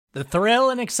The thrill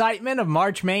and excitement of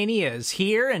March Mania is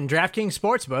here, and DraftKings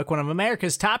Sportsbook, one of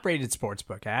America's top-rated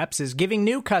sportsbook apps, is giving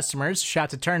new customers a shot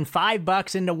to turn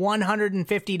 $5 into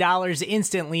 $150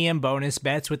 instantly in bonus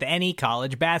bets with any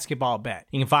college basketball bet.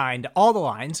 You can find all the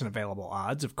lines and available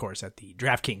odds, of course, at the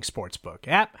DraftKings Sportsbook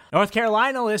app. North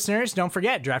Carolina listeners, don't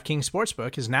forget, DraftKings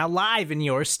Sportsbook is now live in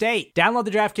your state. Download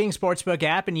the DraftKings Sportsbook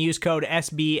app and use code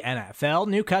SBNFL.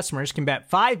 New customers can bet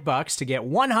 $5 to get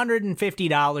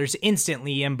 $150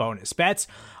 instantly in bonus bets,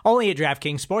 only at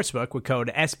DraftKings Sportsbook with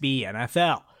code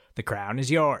SBNFL. The crown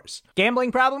is yours.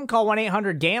 Gambling problem? Call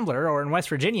 1-800-GAMBLER, or in West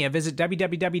Virginia, visit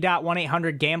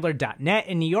www.1800gambler.net.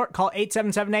 In New York, call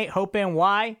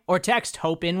 877-8-HOPE-NY or text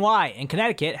HOPE-NY. In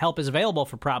Connecticut, help is available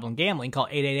for problem gambling. Call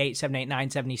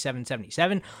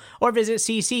 888-789-7777 or visit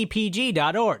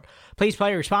ccpg.org. Please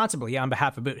play responsibly on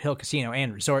behalf of Boot Hill Casino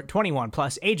and Resort. 21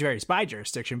 plus, age varies by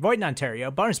jurisdiction. Void in Ontario.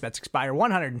 Bonus bets expire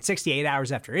 168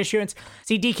 hours after issuance.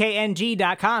 See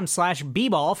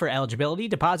dkng.com/bball for eligibility,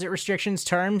 deposit restrictions,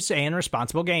 terms, and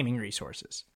responsible gaming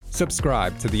resources.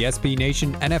 Subscribe to the SB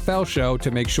Nation NFL show to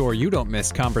make sure you don't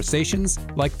miss conversations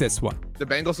like this one. The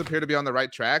Bengals appear to be on the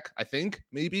right track, I think,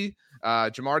 maybe.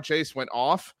 Jamar Chase went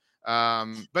off.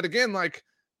 But again, like,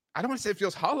 I don't want to say it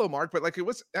feels hollow, Mark, but like it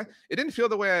didn't feel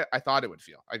the way I thought it would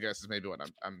feel, I guess is maybe what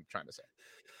I'm trying to say.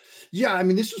 Yeah, I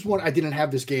mean, this was one, I didn't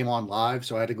have this game on live,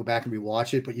 so I had to go back and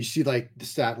rewatch it, but you see like the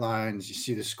stat lines, you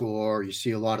see the score, you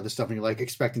see a lot of the stuff, and you're like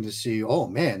expecting to see, oh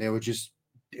man, they were just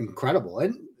incredible.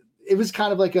 And it was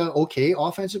kind of like a okay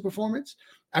offensive performance.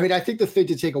 I mean, I think the thing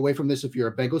to take away from this, if you're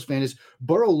a Bengals fan, is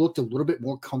Burrow looked a little bit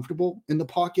more comfortable in the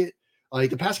pocket. Like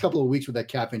the past couple of weeks with that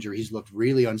calf injury, he's looked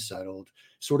really unsettled,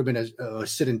 sort of been a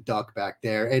sit and duck back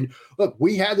there. And look,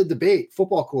 we had the debate,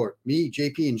 football court, me,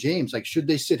 JP, and James, like, should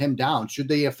they sit him down? Should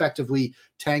they effectively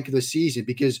tank the season?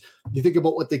 Because you think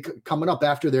about what they coming up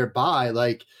after their bye,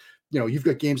 like, you know, you've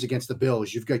got games against the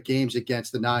Bills, you've got games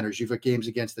against the Niners, you've got games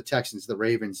against the Texans, the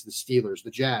Ravens, the Steelers,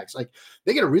 the Jags. Like,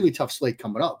 they get a really tough slate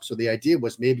coming up. So the idea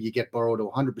was maybe you get Burrow to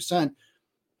 100%.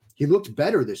 He looked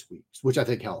better this week, which I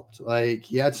think helped. Like,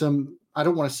 he had some, I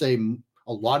don't want to say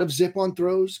a lot of zip on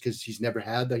throws because he's never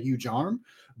had that huge arm,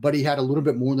 but he had a little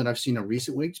bit more than I've seen in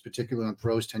recent weeks, particularly on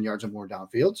throws 10 yards or more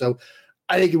downfield. So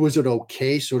I think it was an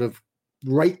okay sort of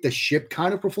right the ship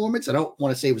kind of performance. I don't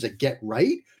want to say it was a get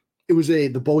right. It was the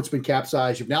boat's been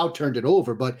capsized. You've now turned it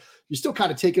over, but you're still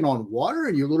kind of taking on water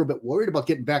and you're a little bit worried about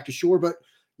getting back to shore, but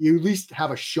you at least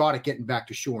have a shot at getting back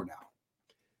to shore now.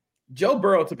 Joe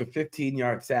Burrow took a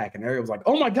 15-yard sack, and everyone was like,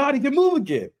 "Oh my God, he can move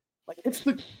again!" Like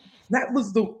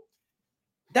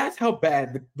that's how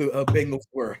bad the Bengals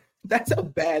were. That's how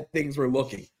bad things were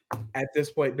looking at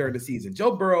this point during the season.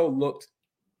 Joe Burrow looked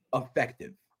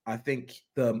effective. I think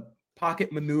the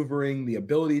pocket maneuvering, the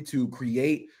ability to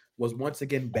create, was once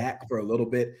again back for a little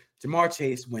bit. Jamar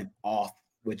Chase went off,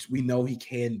 which we know he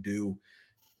can do.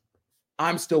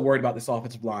 I'm still worried about this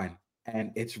offensive line,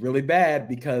 and it's really bad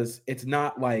because it's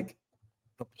not like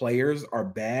the players are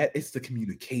bad. It's the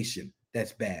communication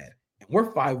that's bad. And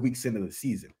we're 5 weeks into the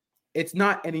season. It's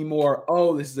not anymore,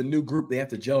 oh, this is a new group. They have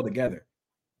to gel together.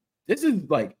 This is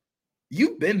like,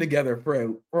 you've been together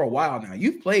for a while now.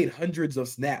 You've played hundreds of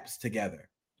snaps together.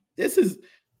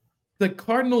 The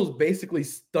Cardinals basically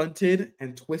stunted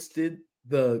and twisted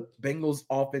the Bengals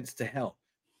offense to hell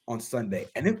on Sunday,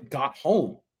 and it got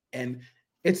home. And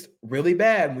it's really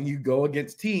bad when you go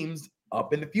against teams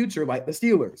up in the future like the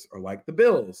Steelers or like the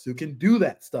Bills who can do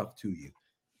that stuff to you.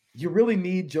 You really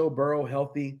need Joe Burrow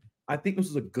healthy. I think this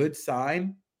was a good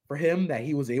sign for him that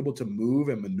he was able to move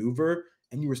and maneuver,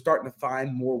 and you were starting to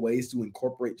find more ways to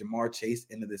incorporate Jamar Chase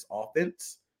into this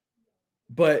offense.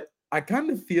 But I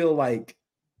kind of feel like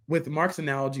with Mark's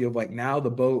analogy of like now the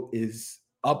boat is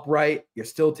upright, you're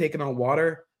still taking on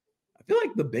water. I feel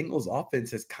like the Bengals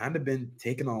offense has kind of been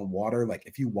taking on water. Like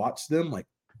if you watch them, like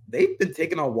they've been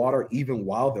taking on water even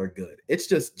while they're good. It's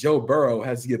just Joe Burrow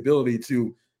has the ability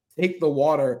to take the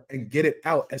water and get it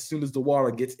out as soon as the water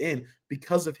gets in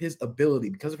because of his ability,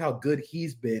 because of how good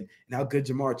he's been and how good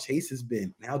Jamar Chase has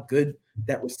been and how good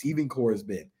that receiving core has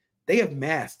been. They have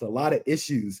masked a lot of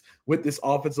issues with this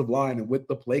offensive line and with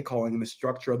the play calling and the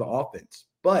structure of the offense.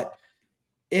 But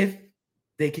if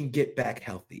they can get back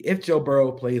healthy, if Joe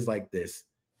Burrow plays like this,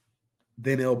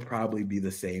 then it'll probably be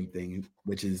the same thing,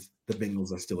 which is the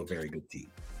Bengals are still a very good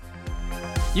team.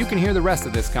 You can hear the rest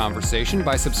of this conversation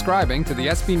by subscribing to the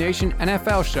SB Nation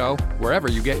NFL show wherever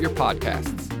you get your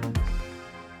podcasts.